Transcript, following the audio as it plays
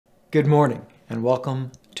Good morning, and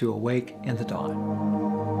welcome to Awake in the Dawn.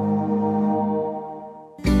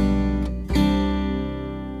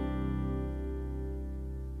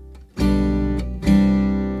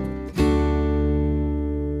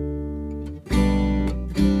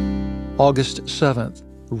 August 7th,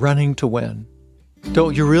 running to win.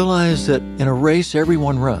 Don't you realize that in a race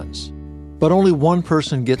everyone runs, but only one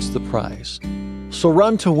person gets the prize? So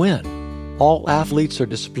run to win. All athletes are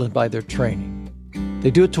disciplined by their training. They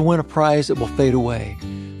do it to win a prize that will fade away,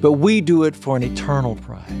 but we do it for an eternal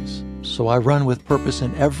prize. So I run with purpose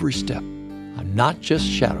in every step. I'm not just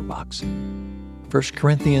shadowboxing. 1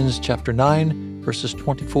 Corinthians chapter 9, verses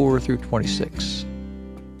 24 through 26.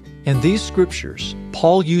 In these scriptures,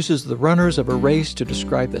 Paul uses the runners of a race to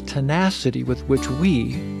describe the tenacity with which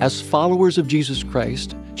we, as followers of Jesus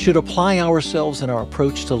Christ, should apply ourselves in our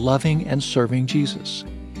approach to loving and serving Jesus.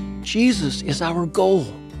 Jesus is our goal,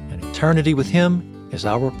 and eternity with Him is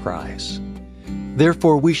our prize.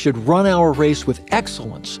 Therefore, we should run our race with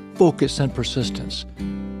excellence, focus, and persistence.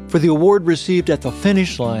 For the award received at the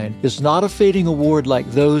finish line is not a fading award like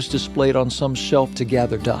those displayed on some shelf to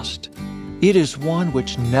gather dust. It is one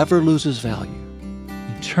which never loses value,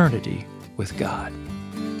 eternity with God.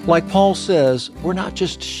 Like Paul says, we're not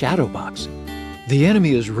just shadowboxing. The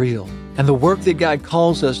enemy is real, and the work that God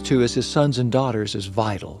calls us to as His sons and daughters is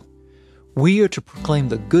vital. We are to proclaim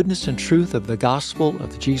the goodness and truth of the gospel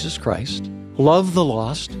of Jesus Christ, love the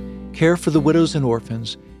lost, care for the widows and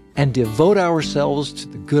orphans, and devote ourselves to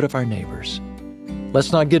the good of our neighbors.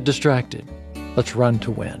 Let's not get distracted. Let's run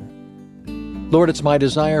to win. Lord, it's my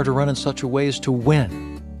desire to run in such a way as to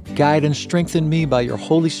win. Guide and strengthen me by your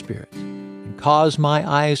Holy Spirit, and cause my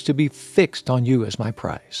eyes to be fixed on you as my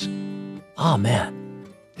prize. Amen.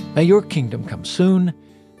 May your kingdom come soon.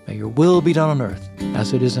 May your will be done on earth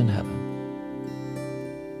as it is in heaven.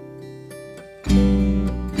 I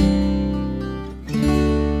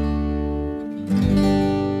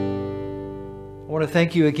want to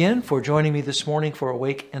thank you again for joining me this morning for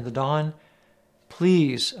Awake in the Dawn.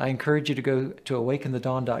 Please, I encourage you to go to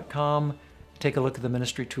awakeinthedawn.com, take a look at the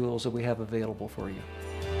ministry tools that we have available for you.